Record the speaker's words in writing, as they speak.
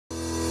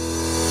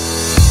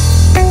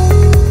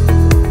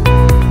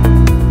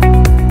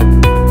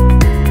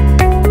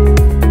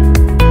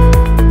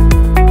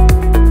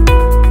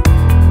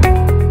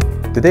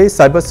Today,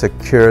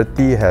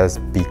 cybersecurity has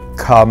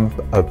become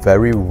a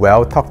very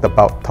well talked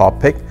about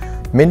topic,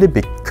 mainly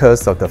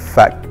because of the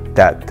fact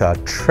that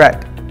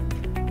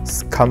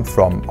threats come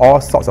from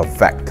all sorts of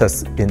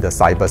vectors in the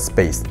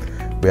cyberspace.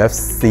 We have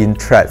seen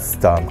threats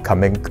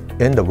coming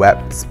in the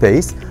web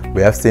space.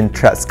 We have seen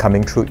threats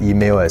coming through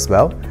email as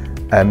well.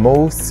 And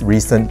most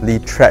recently,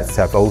 threats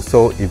have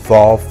also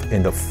evolved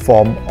in the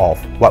form of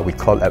what we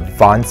call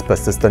advanced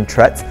persistent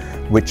threats,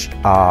 which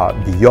are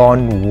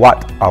beyond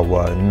what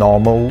our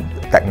normal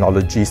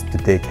technologies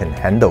today can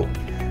handle.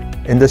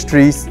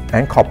 Industries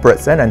and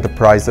corporates and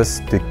enterprises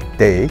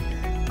today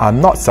are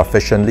not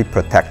sufficiently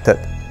protected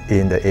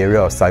in the area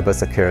of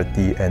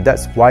cybersecurity, and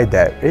that's why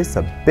there is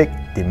a big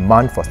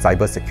demand for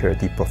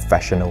cybersecurity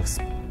professionals.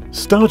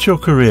 Start your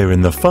career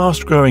in the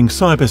fast-growing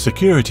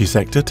cybersecurity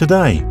sector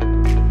today.